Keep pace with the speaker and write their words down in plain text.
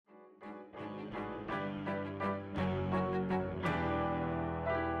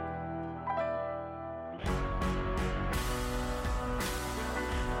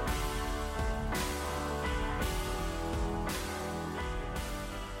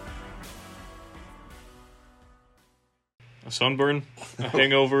a sunburn, a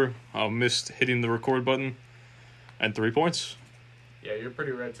hangover, I missed hitting the record button, and 3 points. Yeah, you're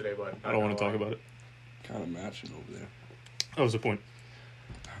pretty red today, bud. I don't want to talk about it. Kind of matching over there. That was the point.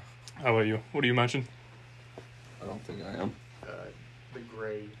 How about you? What are you matching? I don't think I am. The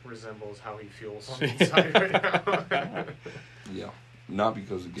gray resembles how he feels on the inside right now. Yeah. Not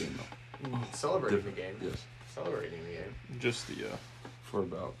because of the game, though. Celebrating the game. Yes. Celebrating the game. Just the, For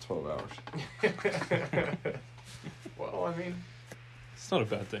about 12 hours. Well, I mean, it's not a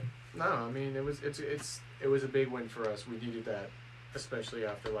bad thing. no, I mean it was a big win for us. We needed that, especially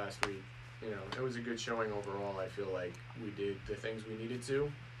after last week. You know, it was a good showing overall. I feel like we did the things we needed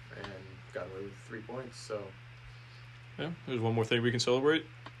to, and got away with 3 points. So Yeah, there's one more thing we can celebrate,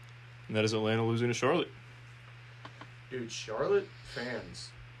 and that is Atlanta losing to Charlotte. dude, Charlotte fans,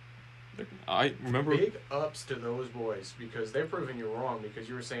 I remember... big ups to those boys, because they're proving you wrong, because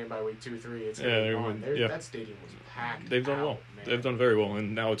you were saying by week 2-3 it's Yeah, gonna be they gone. were- yeah. That stadium was packed. They've done out, well. man. They've done very well,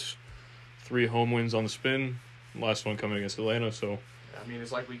 and now it's 3 home wins on the spin. Last one coming against Atlanta, so... I mean,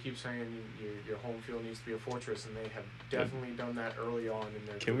 it's like we keep saying, your home field needs to be a fortress, and they have definitely done that early on in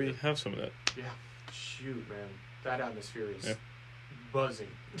their Can career. we have some of that? Yeah. Shoot, man. That atmosphere is Yeah. buzzing.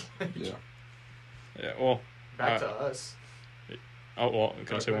 Yeah. Yeah, well... Back to us. Oh, well,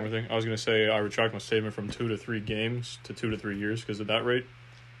 can I say one more thing? I was going to say I retract my statement from 2 to 3 games to 2 to 3 years, because at that rate,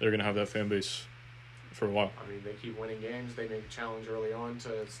 they're going to have that fan base for a while. I mean, they keep winning games. They make a challenge early on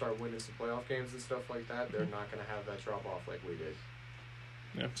to start winning some playoff games and stuff like that. They're not going to have that drop off like we did.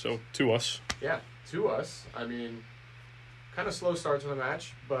 Yeah, so to us. Yeah, to us. I mean, kind of slow start to the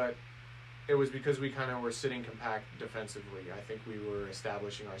match, but it was because we kind of were sitting compact defensively. I think we were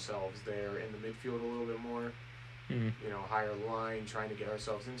establishing ourselves there in the midfield a little bit more. Mm-hmm. You know, higher line, trying to get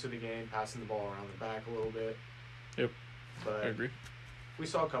ourselves into the game, passing the ball around the back a little bit. Yep, But I agree. we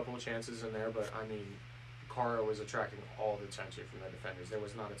saw a couple of chances in there, but I mean, Kara was attracting all the attention from the defenders. There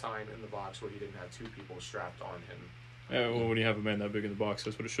was not a time in the box where he didn't have 2 people strapped on him. Yeah, well, when you have a man that big in the box,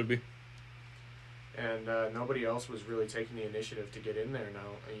 that's what it should be. And nobody else was really taking the initiative to get in there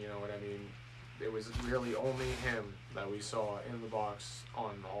now. You know what I mean? It was really only him that we saw in the box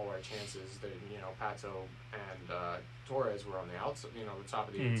on all our chances. That, you know, Pato and Torres were on the outside, you know, the top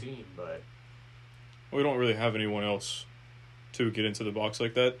of the 18, but... We don't really have anyone else to get into the box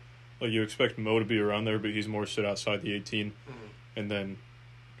like that. Like, you expect Mo to be around there, but he's more sit outside the 18 and then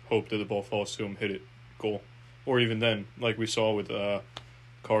hope that the ball falls to him, hit it, goal. Or even then, like we saw with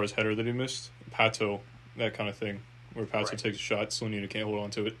Kara's header that he missed, Pato, that kind of thing, where Pato Right. takes a shot, Slanina can't hold on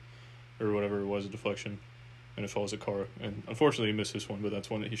to it, or whatever it was, a deflection, and it falls at Kara. And unfortunately, he missed this one, but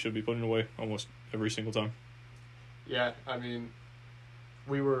that's one that he should be putting away almost every single time. Yeah, I mean,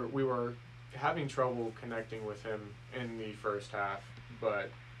 we were having trouble connecting with him in the first half,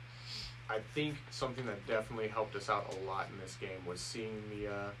 but I think something that definitely helped us out a lot in this game was seeing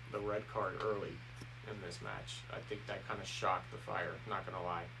the red card early in this match. I think that kind of shocked the fire, not gonna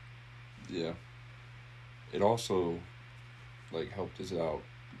lie. Yeah. It also, helped us out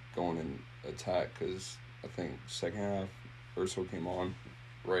going in attack, because I think second half, Urso came on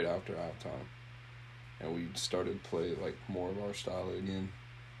right after halftime, and we started to play, more of our style again,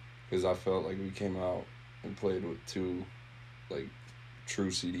 because I felt like we came out and played with 2,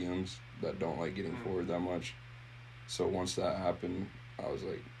 true CDMs that don't like getting forward that much. So once that happened, I was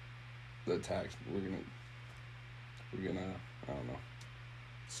like, the attacks, we're gonna, I don't know,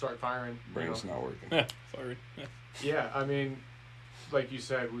 Start firing. brain's not working. Yeah, sorry. Yeah. Yeah, I mean, like you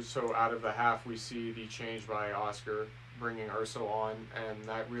said, so out of the half, we see the change by Oscar bringing Urso on, and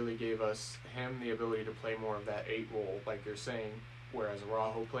that really gave him the ability to play more of that 8 role, like you're saying, whereas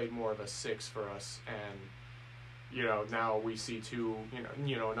Araujo played more of a 6 for us, and, you know, now we see 2,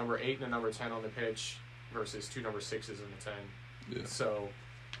 you know, a number 8 and a number 10 on the pitch versus 2 number 6s and a 10. Yeah. So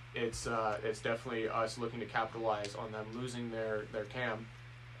it's definitely us looking to capitalize on them losing their cam,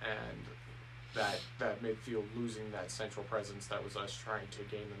 and that midfield losing that central presence. That was us trying to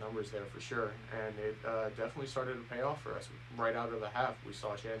gain the numbers there for sure, and it definitely started to pay off for us. Right out of the half, we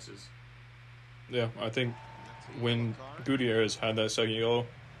saw chances. Yeah, I think when Gutierrez had that second yellow,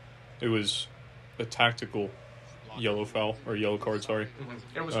 it was a tactical yellow foul, or yellow card, sorry.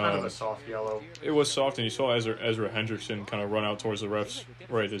 It was kind of a soft yellow. It was soft, and you saw Ezra Hendrickson kind of run out towards the refs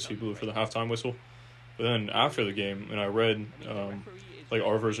right as he blew for the halftime whistle. But then after the game, and I read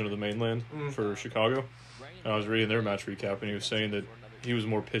our version of the mainland for Chicago, and I was reading their match recap, and he was saying that he was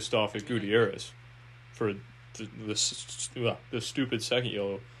more pissed off at Gutierrez for the stupid second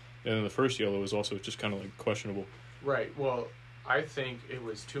yellow, and then the first yellow was also just kind of questionable. Right. Well, I think it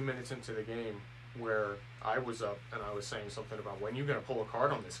was 2 minutes into the game where I was up and I was saying something about when you're going to pull a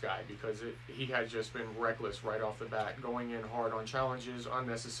card on this guy, because he had just been reckless right off the bat, going in hard on challenges,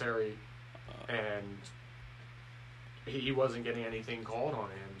 unnecessary, and he wasn't getting anything called on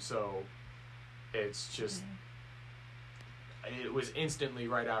him. So it's just, it was instantly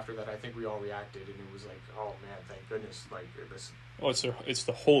right after that. I think we all reacted, and it was like, oh man, thank goodness! Like this. Oh, it's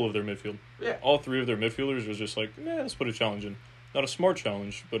the whole of their midfield. Yeah. All three of their midfielders was just like, let's put a challenge in. Not a smart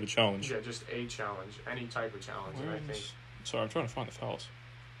challenge, but a challenge. Yeah, just a challenge, any type of challenge. And I think. Sorry, I'm trying to find the fouls.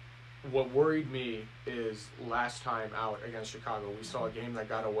 What worried me is last time out against Chicago, we saw a game that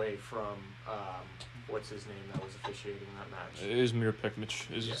got away from what's his name that was officiating that match. Izmir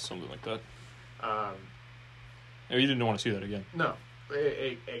Pekmic, something like that. You didn't want to see that again. No,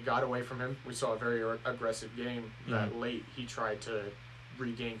 it got away from him. We saw a very aggressive game that late he tried to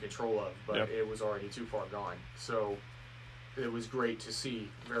regain control of, but it was already too far gone. So it was great to see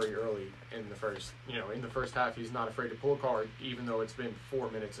very early in the first, in the first half, he's not afraid to pull a card, even though it's been 4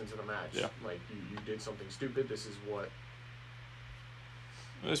 minutes into the match. Yeah. Like, you did something stupid. This is what...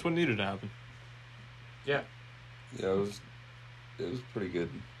 That's what needed to happen. Yeah. Yeah, it was pretty good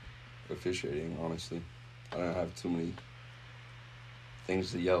officiating, honestly. I don't have too many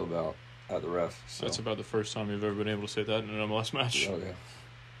things to yell about at the ref. So. That's about the first time you've ever been able to say that in an MLS match. Oh, yeah.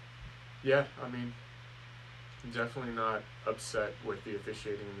 Yeah, I mean, definitely not upset with the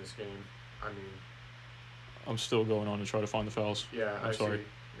officiating in this game. I mean... I'm still going on to try to find the fouls. Yeah, I'm sorry.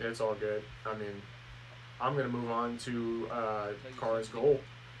 See. It's all good. I mean, I'm going to move on to Kara's goal.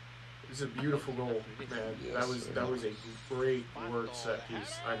 It's a beautiful goal, man. Yes, that was a great work set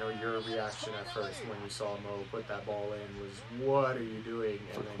piece. I know your reaction at first when you saw Mo put that ball in was, what are you doing?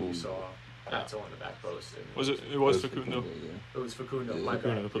 And then you saw Pato on the back post. And It was Facundo. It was Facundo. Yeah. My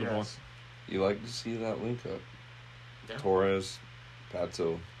Facundo bad. put the ball in. Yes. You like to see that link up. Yeah. Torres,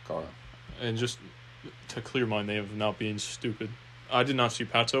 Pato, Kara. And just to clear my name of not being stupid, I did not see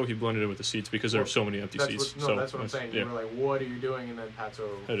Pato. He blended in with the seats because there were so many empty seats. That's what I'm saying. Yeah. You were like, what are you doing? And then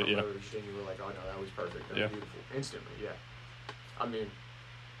Pato Hit it, yeah. emerged, and you were like, oh, no, that was perfect. That Yeah. was beautiful. Instantly, yeah. I mean,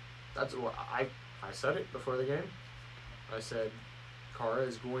 that's what I said it before the game. I said, Kara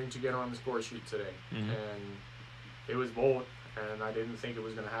is going to get on the score sheet today. Mhm. And it was bold, and I didn't think it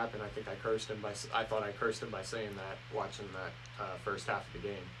was going to happen. I think I thought I cursed him by saying that, watching that first half of the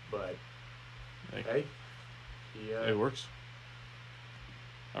game. But, hey he... it works.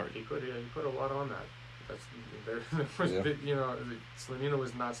 All right. He put a lot on that. There was, Yeah. Slanina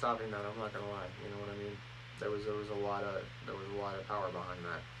was not stopping that. I'm not gonna lie. You know what I mean? There was a lot of power behind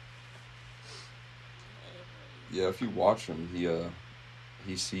that. Yeah, if you watch him,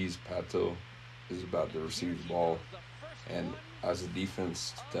 he sees Pato is about to receive the ball, and as the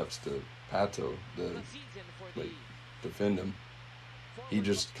defense steps to Pato to defend him, he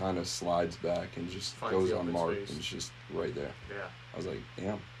just kind of slides back and just Finds goes the open unmarked space. and it's just right there. Yeah. I was like,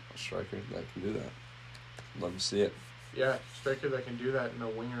 damn, a striker that can do that. Love to see it. Yeah, striker that can do that, and a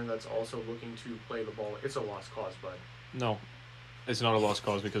winger that's also looking to play the ball. It's a lost cause, bud. No, it's not a lost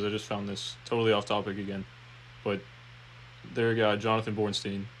cause because I just found this totally off topic again. But their guy, Jonathan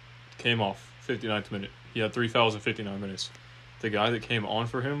Bornstein, came off 59th minute. He had 3 fouls in 59 minutes. The guy that came on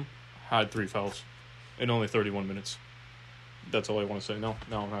for him had 3 fouls in only 31 minutes. That's all I want to say. Now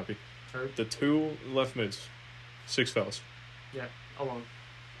I'm happy. Heard? The 2 left mids, 6 fouls. Yeah, alone.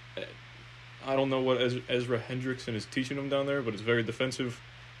 I don't know what Ezra Hendrickson is teaching them down there, but it's very defensive.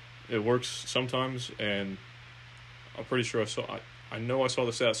 It works sometimes, and I'm pretty sure I know I saw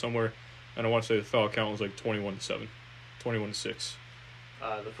the stat somewhere, and I want to say the foul count was like 21-7, 21-6.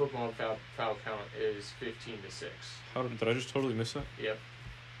 The football foul count is 15-6. Did I just totally miss that? Yep.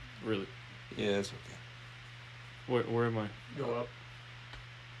 Really? Yeah, it's okay. Where am I? Go up.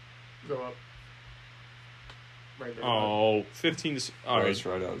 Right there. Oh, 15 to... All right. It's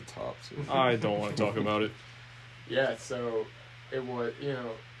right out the top. So. I don't want to talk about it. Yeah, so it was,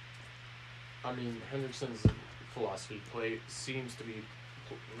 I mean, Hendrickson's philosophy seems to be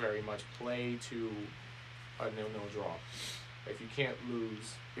very much play to a 0-0 draw. If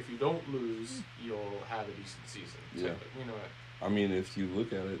you don't lose, you'll have a decent season. Yeah. You know what? I mean, if you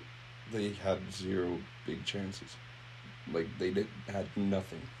look at it, they had 0 big chances. Like, they had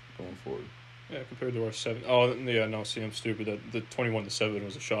nothing going forward. Yeah, compared to our 7. Oh, yeah, no, see, I'm stupid. The 21-7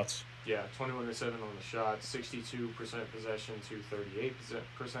 was the shots. Yeah, 21-7 on the shot, 62% possession to 38%.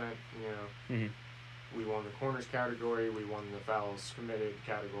 Mm-hmm. We won the corners category. We won the fouls committed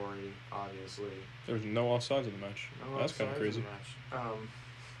category. Obviously, There was no offsides in the match. That's kind of offsides in crazy.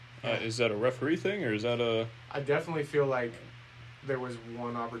 the match. Is that a referee thing, or is that a... I definitely feel like there was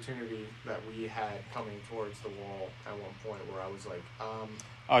one opportunity that we had coming towards the wall at one point where I was like,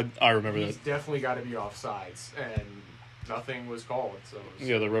 I remember he's that. definitely got to be offsides, and nothing was called. So it was,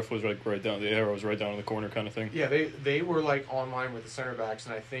 Yeah, the ref was right down. The arrow was right down in the corner, kind of thing. yeah, they were like online with the center backs,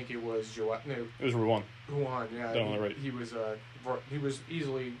 and I think it was It was Ruan. Juan. Yeah, Down on the right. He was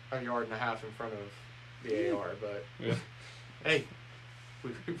easily a yard and a half in front of the AR, but Yeah, hey, we,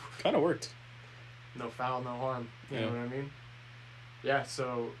 kind of worked. no foul, no harm. You know Yeah. what I mean? Yeah.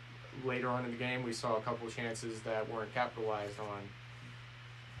 So later on in the game, we saw a couple of chances that weren't capitalized on,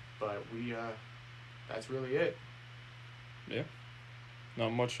 but that's really it. Not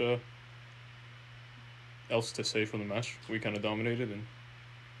much else to say from the match. We kind of dominated and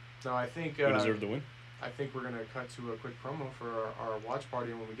No, I think we deserved the win. I think we're gonna cut to a quick promo for our watch party,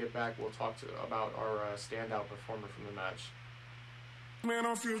 and when we get back, we'll talk about our standout performer from the match. Man,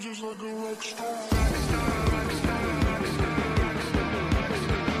 I feel just like a rock star.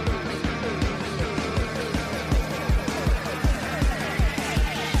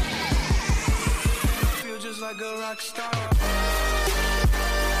 Feel just like a rock star.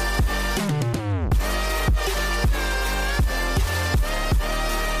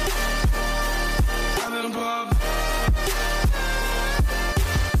 I'm in a pub.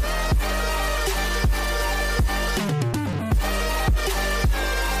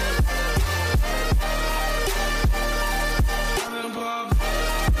 I'm in a pub.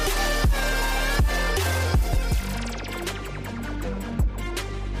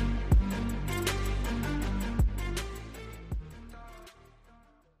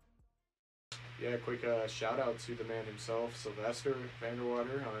 Yeah, quick shout out to the man himself, Sylvester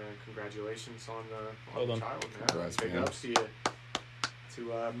Vanderwater. Congratulations on Well the done. child, man. Congrats, Big man. ups to you.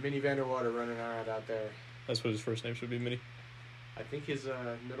 To Mini Vanderwater running around out there. That's what his first name should be, Mini. I think his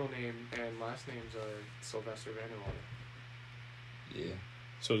middle name and last names are Sylvester Vanderwater. Yeah.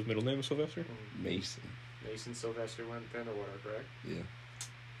 So his middle name is Sylvester? Mason. Mason Sylvester Vanderwater, correct? Yeah.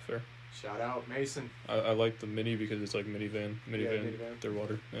 Fair. Shout out, Mason. I like the Mini because it's like minivan. Minivan. Their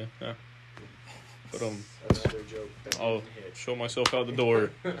water. Yeah. But another joke that I'll didn't hit. show myself out the door.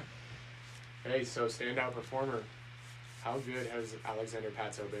 Hey, so standout performer. How good has Alexander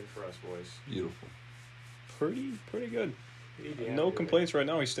Pato been for us, boys? Beautiful. Pretty good. Pretty damn No good. complaints right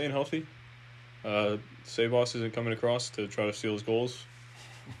now. He's staying healthy. Sabos isn't coming across to try to steal his goals.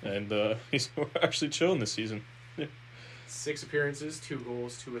 And he's actually chilling this season. 6 appearances, 2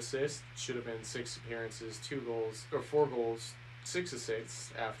 goals, 2 assists. Should have been 6 appearances, 2 goals, or 4 goals, 6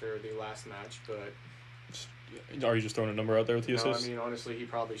 assists after the last match. But Are you just throwing a number out there with the no, assists? I mean, honestly, he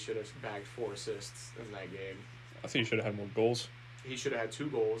probably should have bagged 4 assists in that game. I think you should have had more goals. He should have had 2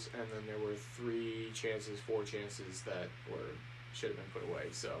 goals, and then there were 4 chances that should have been put away.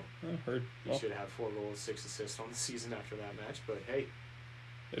 So I heard. he Well, should have 4 goals, 6 assists on the season after that match. But hey,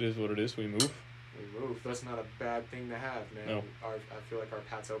 it is what it is. We move. we move. That's not a bad thing to have, man. No. I feel like our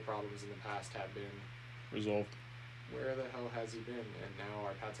Pato problems in the past have been, Resolved. where the hell has he been? And now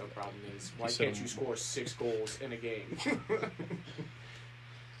our Pato problem is, why said- can't you score 6 goals in a game?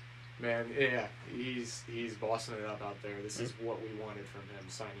 Man, yeah, he's bossing it up out there. This is what we wanted from him,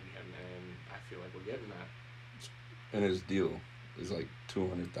 signing him, and I feel like we're getting that. And his deal is like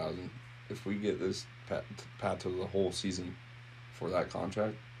 $200,000. If we get this Pato the whole season for that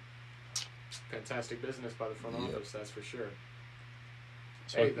contract, Fantastic business by the front Yeah. office, that's for sure.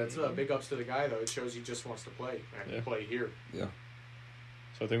 So, Hey, that's big ups to the guy, though. It shows he just wants to play and Yeah. play here. yeah.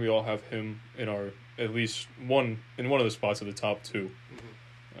 So I think we all have him in our at least one of the spots of the top 2.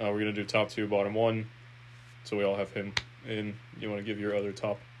 Mm-hmm. We're gonna do top 2, bottom 1. So we all have him in. You want to give your other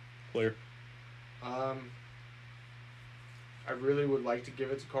top player? I really would like to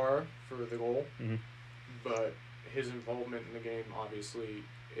give it to Kara for the goal, Mhm. but his involvement in the game obviously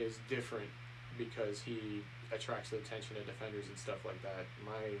is different because he attracts the attention of defenders and stuff like that.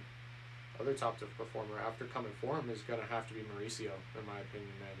 My other top performer after coming for him is going to have to be Mauricio, in my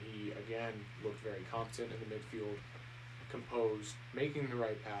opinion, man. He, again, looked very competent in the midfield, composed, making the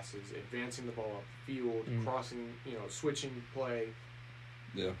right passes, advancing the ball up the field, crossing, switching play.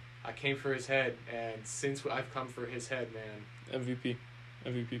 Yeah. I came for his head, and since I've come for his head, man, MVP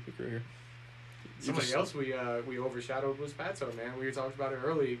picker here. somebody else we overshadowed was Pato, man. We were talking about it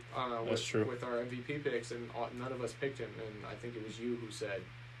early That's true. with our MVP picks, and none of us picked him. And I think it was you who said,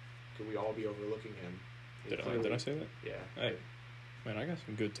 "Could we all be overlooking him?" He Did clearly- I say that? Yeah. Hey, man, I got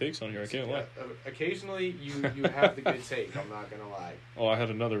some good takes on here. I can't lie. Occasionally, you have the good take. I'm not gonna lie. Oh, I had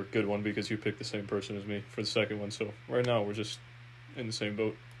another good one because you picked the same person as me for the second one. So right now we're just in the same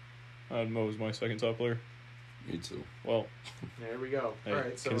boat. I had Mo as my second top player. Me too. Well, There we go. Hey, all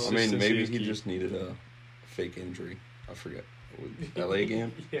right, so I mean, Consistency maybe is he key. just needed a fake injury. I forget. with LA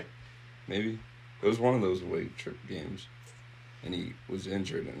game, Yeah. maybe. It was one of those away trip games, and he was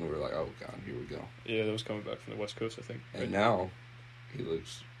injured, and we were like, "Oh God, here we go." Yeah, that was coming back from the West Coast, I think. And now, he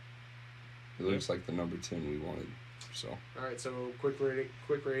looks like the number 10 we wanted. So All right, so quick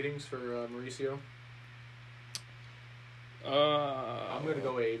ratings for Mauricio. I'm gonna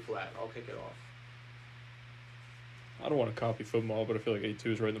go A flat. I'll kick it off. I don't want to copy football, but I feel like 8.2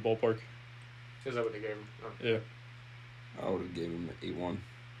 is right in the ballpark. Is that what they gave him? Oh. Yeah, I would have gave him an 8-1.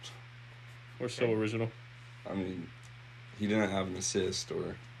 we're so Okay. original. I mean, he didn't have an assist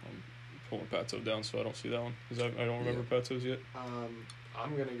or I'm pulling Pato down, so I don't see that one because I don't remember Pato's yet. I'm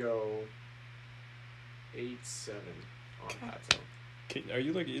gonna go 8-7 on Pato. Are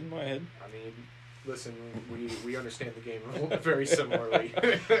you like in my head? I mean, listen, we understand the game very similarly.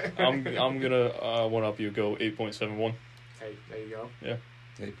 I'm gonna one up you. Go 8.71. Hey, there you go.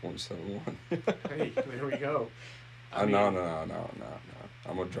 8.71. Hey, there we go. I mean, No.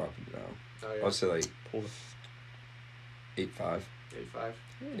 I'm gonna drop it down. Oh, yeah. I'll say like Pull it. 8-5. 8-5.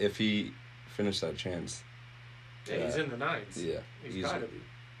 If he finished that chance, Yeah, he's in the nines. yeah, He's easily. gotta be.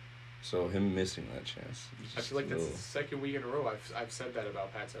 So him missing that chance. is I just feel like a that's little- the second week in a row I've said that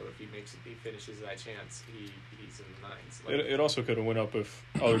about Pato. If he finishes that chance, he's in the nines. Like, It also could have went up if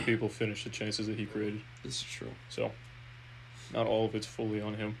other people finished the chances that he created. This is true. So, not all of it's fully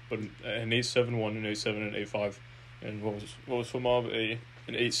on him, but an 8.71, an 8.7, and an 8.5, and what was for Mob an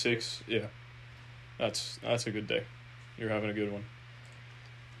 8.6. Yeah, that's a good day. You're having a good one.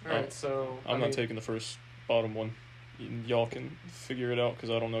 all right, so I'm not taking the first bottom one. Y'all can figure it out because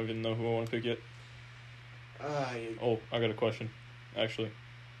I don't even know who I want to pick yet. Oh, I got a question. Actually,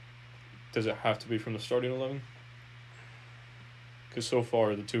 does it have to be from the starting 11? Because so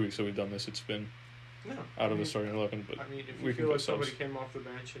far, the 2 weeks that we've done this, it's been no out of the starting 11. But I mean, if we you can feel like put subs. somebody came off the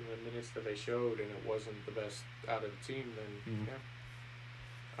bench in the minutes that they showed and it wasn't the best out of the team, then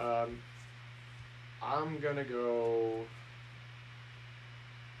yeah. I'm gonna go.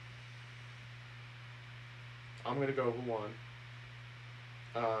 Juan.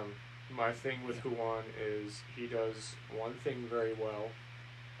 My thing with Juan is he does one thing very well,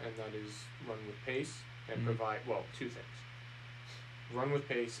 and that is run with pace and Mhm. provide, well, two things. Run with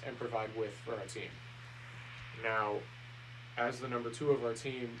pace and provide width for our team. Now, as the number 2 of our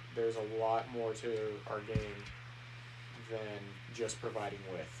team, there's a lot more to our game than just providing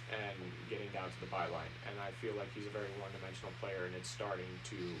width and getting down to the byline. And I feel like he's a very one-dimensional player, and it's starting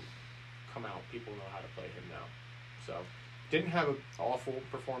to come out. People know how to play him now. So, didn't have an awful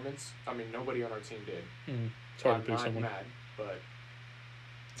performance. I mean, nobody on our team did. it's hard I'm to pick not someone. mad, but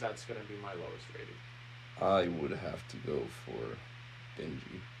that's going to be my lowest rated. I would have to go for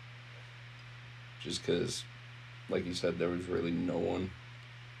Benji. Just because, like you said, there was really no one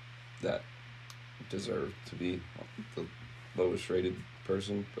that deserved to be the lowest rated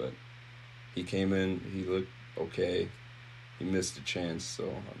person, but he came in, he looked okay. He missed a chance,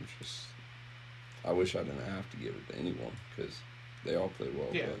 so I wish I didn't have to give it to anyone because they all played well.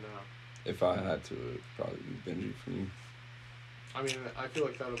 Yeah, but no. if I had to, it would probably be Benji for me. I mean, I feel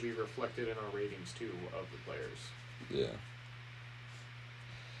like that'll be reflected in our ratings, too, of the players. Yeah.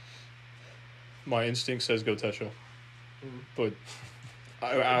 My instinct says go Techo, Mhm. but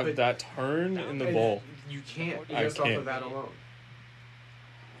But- that turn in the And ball, You can't, I just off can't. of that alone.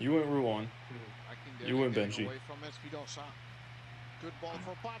 you went Ruan. You win, Benji. Away from Espinosa. Good ball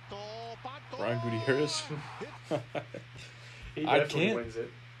for Pato. Pato. Brian Gutierrez. He I definitely can't- wins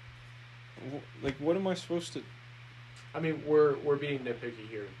it. Like, what am I supposed to? I mean, we're being nitpicky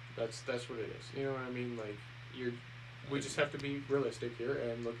here. That's what it is. You know what I mean? Like, we just have to be realistic here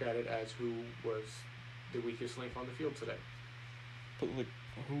and look at it as who was the weakest link on the field today. But like,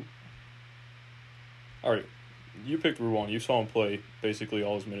 who? All right, you picked Ruan. You saw him play basically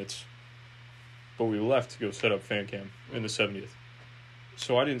all his minutes, but we left to go set up fan cam in the 70th.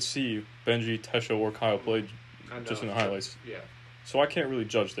 So I didn't see Benji, Tesho, or Kyle play I know. just in the highlights. Yeah. So I can't really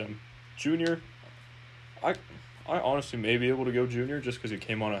judge them. Junior, I honestly may be able to go Junior just because he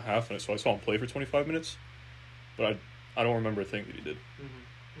came on a half, and so I saw him play for 25 minutes, but I don't remember a thing that he did.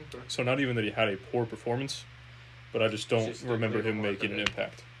 Mm-hmm. Okay. So not even that he had a poor performance, but I just don't Just remember didn't him play making an more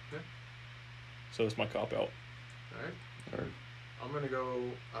impact. Yeah. So that's my cop out. All right. Or I'm gonna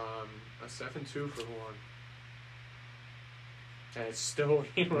go a 7-2 for Juan. And it's still,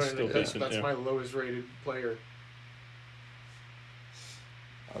 you know, It's still that's decent, yeah. my lowest rated player.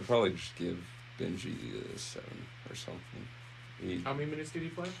 I'd probably just give Benji a 7 or something. How many minutes did he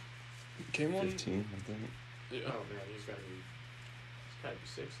play? Came on. 15, I think. Yeah. Oh man, he's gotta be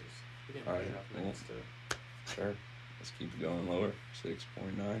sixes. He didn't All play right, enough well. minutes to. Sure. Let's keep it going lower.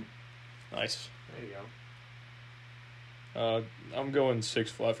 6.9. Nice. There you go. I'm going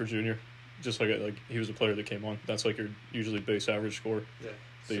 6 flat for Junior. Just like he was a player that came on. That's like your usually base average score. Yeah.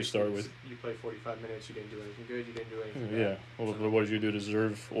 That you start with. You play 45 minutes. You didn't do anything good. You didn't do anything Yeah. bad. Well, what did you do?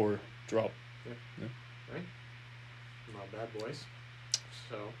 Deserve or drop? Right? Not bad, boys.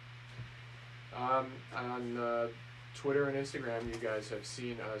 So, on Twitter and Instagram, you guys have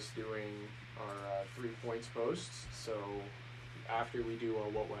seen us doing our 3 points posts. So, after we do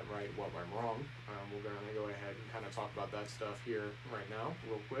what went right, what went wrong, we're going to go ahead and kind of talk about that stuff here right now,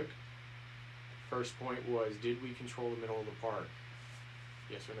 real quick. First point was, did we control the middle of the park?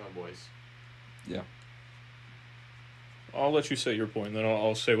 Yes or no, boys? Yeah. I'll let you say your point, and then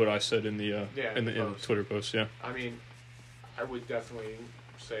I'll say what I said in the in the Twitter post. Yeah. I mean, I would definitely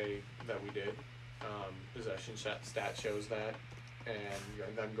say that we did. Possession stat shows that,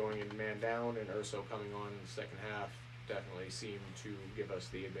 and them going in man down and Urso coming on in the second half definitely seemed to give us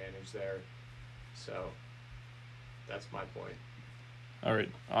the advantage there. So that's my point. All right.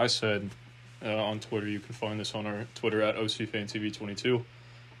 I said on Twitter, you can find this on our Twitter at OCFanTV22.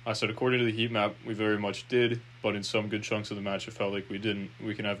 I said, according to the heat map, we very much did, but in some good chunks of the match, it felt like we didn't.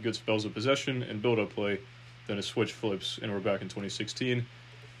 We can have good spells of possession and build-up play, then a switch flips, and we're back in 2016.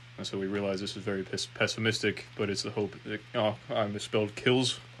 And so we realize this is very pessimistic, but it's the hope that... I misspelled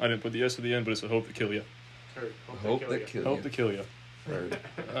kills. I didn't put the S at the end, but it's the hope that kill you. Hope that kill you. Hope to kill you.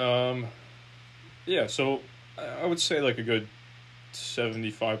 Right. Yeah, so I would say like a good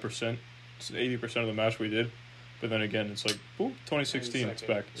 75%, 80% of the match we did. But then again, it's like, boom, 2016, it's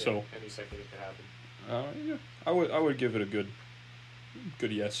back. Yeah, so any second it could happen. yeah, I would give it a good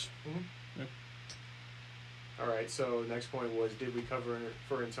yes. Mm-hmm. Yeah. All right. So next point was, did we cover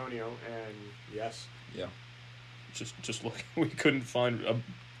for Antonio? And yes. Yeah. Just look, we couldn't find a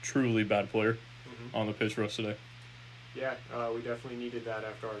truly bad player on the pitch for us today. Yeah, we definitely needed that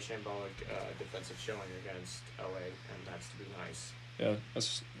after our shambolic defensive showing against LA, and that's to be nice. Yeah,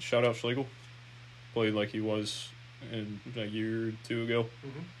 that's shout out Schlegel. Played like he was in a year or two ago.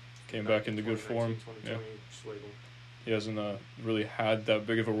 Came back into good form. Yeah. Schlegel. He hasn't really had that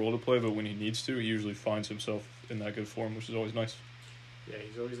big of a role to play, but when he needs to, he usually finds himself in that good form, which is always nice. Yeah,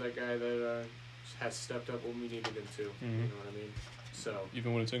 he's always that guy that has stepped up when we needed him to. You know what I mean? So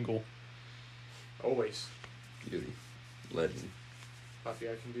even when it's in goal. Always. Beauty. Legend. Puffy,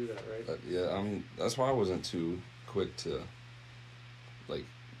 I can do that, right? Yeah, I mean, that's why I wasn't too quick to, like,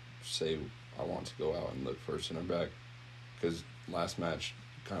 say I want to go out and look for a center back. Because last match,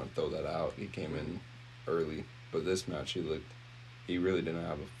 kind of throw that out. He came in early. But this match, he really didn't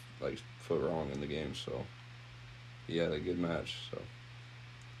have a foot wrong in the game. So he had a good match. So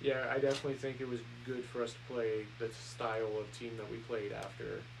yeah, I definitely think it was good for us to play the style of team that we played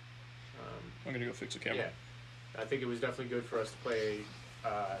after. I'm going to go fix the camera. Yeah, I think it was definitely good for us to play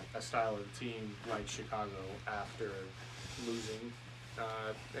a style of team like Chicago after losing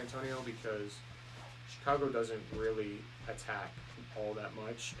Antonio, because Chicago doesn't really attack all that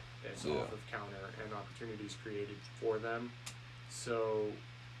much. It's off of counter and opportunities created for them. So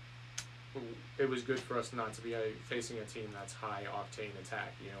it was good for us not to be facing a team that's high octane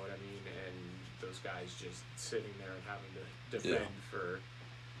attack, you know what I mean? And those guys just sitting there and having to defend for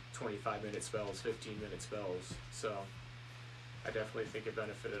 25-minute spells, 15-minute spells. So I definitely think it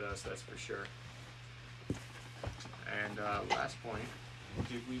benefited us, that's for sure. And last point,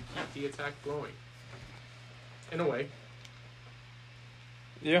 did we keep the attack flowing? In a way.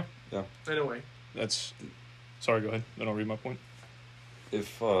 Yeah. In a way. Sorry, go ahead. Then I'll read my point.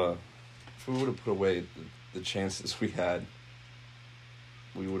 If we would have put away the chances we had,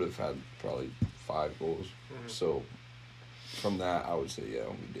 we would have had probably 5 goals. So from that, I would say, yeah,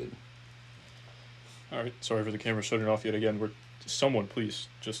 we did. All right. Sorry for the camera shutting off yet again. Someone, please,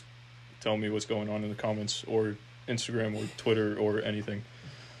 just tell me what's going on in the comments or Instagram or Twitter or anything.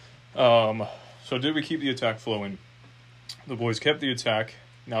 So did we keep the attack flowing? The boys kept the attack.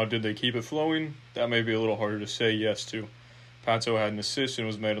 Now, did they keep it flowing? That may be a little harder to say yes to. Pato had an assist and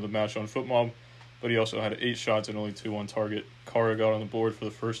was man of the match on FootMob, but he also had 8 shots and only 2 on target. Kara got on the board for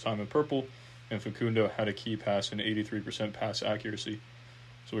the first time in purple, and Facundo had a key pass and 83% pass accuracy.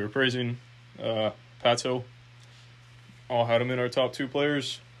 So we were praising Pato. All had him in our top 2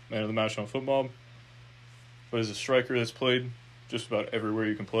 players, man of the match on FootMob. But as a striker that's played just about everywhere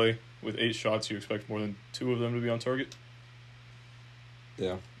you can play, with 8 shots, you expect more than 2 of them to be on target?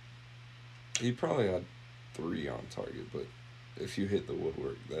 Yeah. He probably had 3 on target, but if you hit the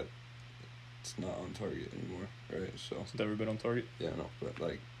woodwork, it's not on target anymore, right? So Has it ever been on target? yeah, no, but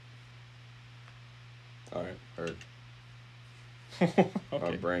all right, heard. Okay.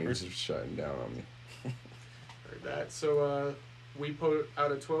 My brain's just shutting down on me. Heard that. So we put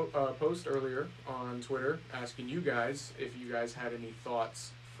out a post earlier on Twitter asking you guys if you guys had any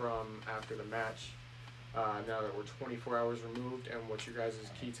thoughts from after the match. Now that we're 24 hours removed, and what your guys'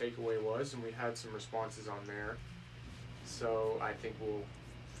 key takeaway was, and we had some responses on there. So I think we'll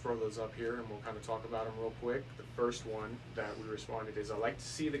throw those up here, and we'll kind of talk about them real quick. The first one that we responded is, I like to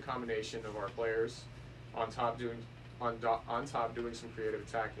see the combination of our players on top doing some creative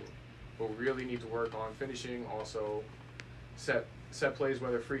attacking, but we really need to work on finishing. Also, set plays,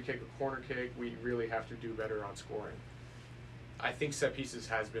 whether free kick or corner kick, we really have to do better on scoring. I think set pieces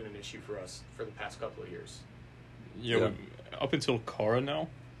has been an issue for us for the past couple of years. Yeah. Up until Kara now,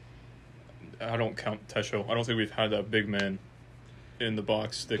 I don't count Tesho. I don't think we've had that big man in the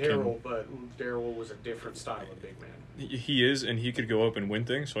box that but Daryl was a different style of big man. He is, and he could go up and win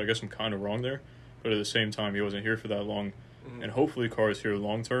things, so I guess I'm kind of wrong there. But at the same time, he wasn't here for that long. Mm-hmm. And hopefully Kara's here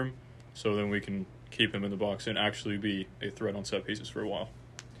long term, so then we can keep him in the box and actually be a threat on set pieces for a while.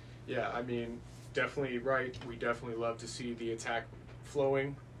 Yeah, I mean, definitely right. We definitely love to see the attack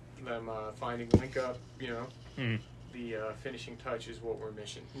flowing, them finding link up, The finishing touch is what we're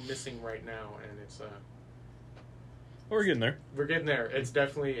missing right now, and it's we're getting there. We're getting there. It's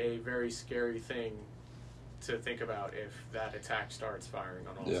definitely a very scary thing to think about if that attack starts firing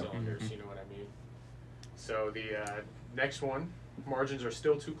on all cylinders. Mm-hmm. You know what I mean? So the next one, margins are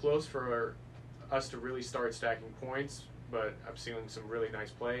still too close for us to really start stacking points, but I'm seeing some really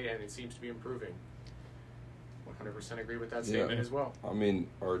nice play, and it seems to be improving. 100% agree with that statement as well. I mean,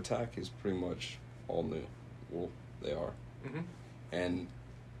 our attack is pretty much all new. Well, they are. Mm-hmm. And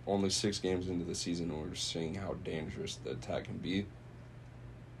only 6 games into the season, we're seeing how dangerous the attack can be.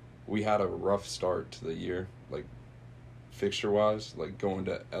 We had a rough start to the year, like, fixture-wise, like going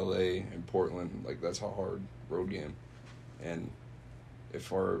to LA and Portland, like, that's a hard road game. And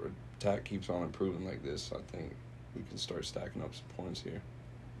if our attack keeps on improving like this, I think we can start stacking up some points here.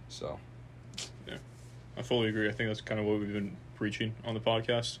 So, yeah, I fully agree. I think that's kind of what we've been preaching on the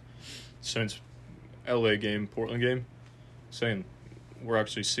podcast since LA game, Portland game, saying we're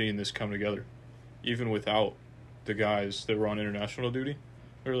actually seeing this come together. Even without the guys that were on international duty,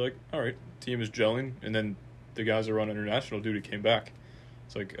 we were like, all right, team is gelling, and then the guys that were on international duty came back.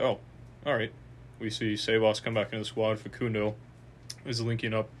 It's like, oh, all right. We see Sebas come back into the squad. Facundo is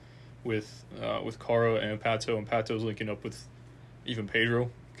linking up with Kara and Pato, and Pato's linking up with even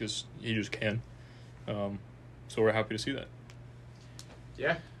Pedro because he just can. So we're happy to see that.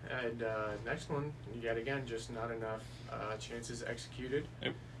 Yeah, and next one, yet again, just not enough chances executed.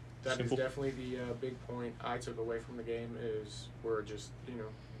 Yep. That Simple. is definitely the big point I took away from the game is we're just,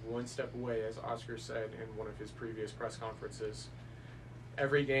 one step away, as Oscar said in one of his previous press conferences.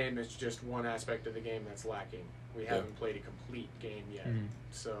 Every game is just one aspect of the game that's lacking. We haven't played a complete game yet. Mm-hmm.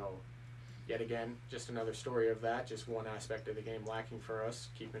 So, yet again, just another story of that, just one aspect of the game lacking for us,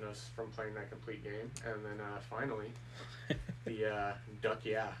 keeping us from playing that complete game. And then finally, the Duck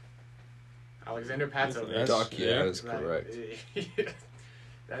Yeah. Alexander Pato. Duck Yeah is correct.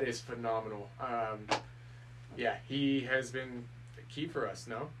 That is phenomenal. He has been key for us,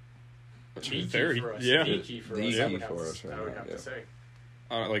 no? The key for us. Yeah. The key for us. I would have to say.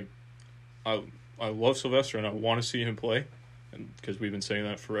 I love Sylvester, and I want to see him play, because we've been saying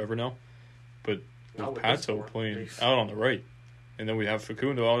that forever now. But with Pato playing out on the right, and then we have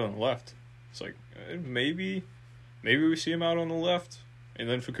Facundo out on the left, it's like maybe we see him out on the left, and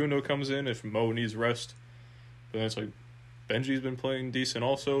then Facundo comes in if Mo needs rest. But then it's like Benji's been playing decent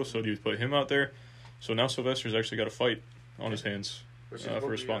also, so do you put him out there? So now Sylvester's actually got a fight on his hands for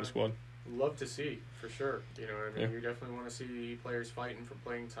a spot in the squad. Love to see, for sure. You know what I mean? Yeah. You definitely want to see players fighting for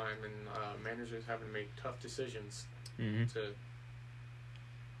playing time and managers having to make tough decisions. Mm-hmm.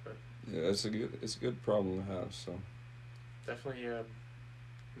 Yeah, it's a good problem to have. So definitely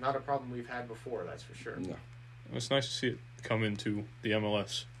not a problem we've had before. That's for sure. No. It's nice to see it come into the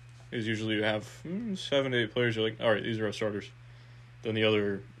MLS. Because usually you have 7 to 8 players. You're like, all right, these are our starters. Then the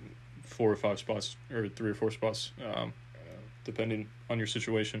other 4 or 5 spots, or 3 or 4 spots, depending on your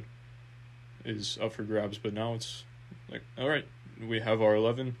situation, is up for grabs. But now it's like, all right, we have our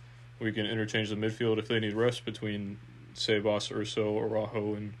 11. We can interchange the midfield if they need rest between Sebas, Urso,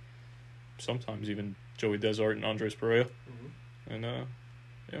 Araujo, and sometimes even Joey Desart and Andres Pereira. Mm-hmm. And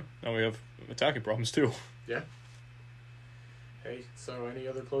now we have attacking problems too. Yeah. Hey, so any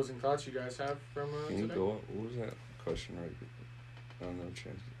other closing thoughts you guys have from Can you today? go up? What was that question right? I don't know.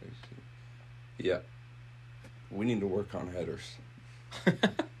 Yeah. We need to work on headers.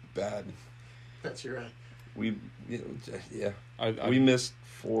 Bad. That's your We I we missed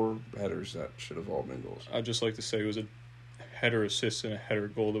 4 headers that should have all been goals. I'd just like to say it was a header assist and a header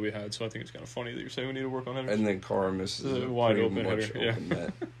goal that we had. So I think it's kind of funny that you're saying we need to work on headers. And then Carr misses a wide pretty open much header. Yeah. open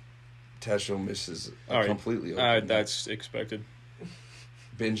net. Tesho misses a All right. completely open net. That's expected.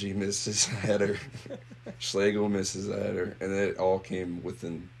 Benji misses a header. Schlegel misses a header. And it all came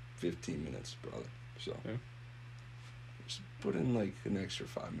within 15 minutes, brother. So Yeah. just put in like an extra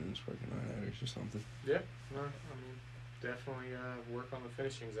 5 minutes working on headers or something. Yeah, no, I mean, definitely work on the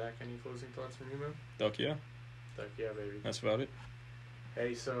finishing. Zach, any closing thoughts from you, man? Duck, yeah. Like, yeah, baby. That's about it.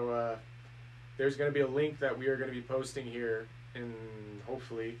 Hey, so there's going to be a link that we are going to be posting here, in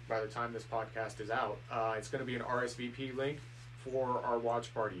hopefully by the time this podcast is out. It's going to be an RSVP link for our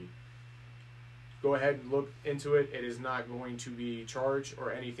watch party. Go ahead and look into it. It is not going to be charged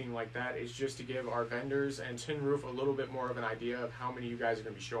or anything like that. It's just to give our vendors and Tin Roof a little bit more of an idea of how many of you guys are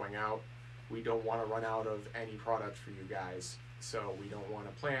going to be showing out. We don't want to run out of any product for you guys. So we don't want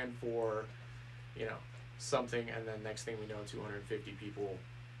to plan for, something, and then next thing we know, 250 people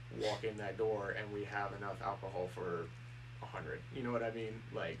walk in that door and we have enough alcohol for 100. You know what I mean?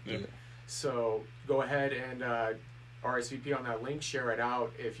 Yeah. So go ahead and RSVP on that link, share it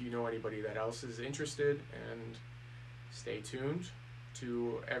out if you know anybody that else is interested, and stay tuned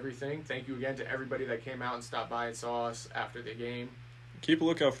to everything. Thank you again to everybody that came out and stopped by and saw us after the game. Keep a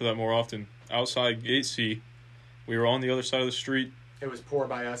lookout for that more often. Outside Gate C, we were on the other side of the street. It was poor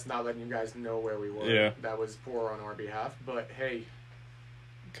by us not letting you guys know where we were. Yeah. That was poor on our behalf, but hey,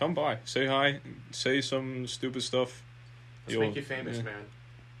 Come by, say hi, say some stupid stuff. let's make you famous, man.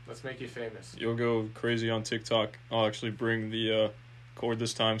 Let's make you famous. You'll go crazy on TikTok. I'll actually bring the cord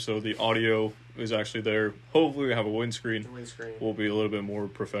this time, so the audio is actually there. Hopefully we have a windscreen. The windscreen. We'll be a little bit more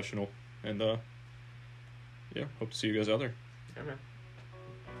professional. And, hope to see you guys out there. Yeah, man.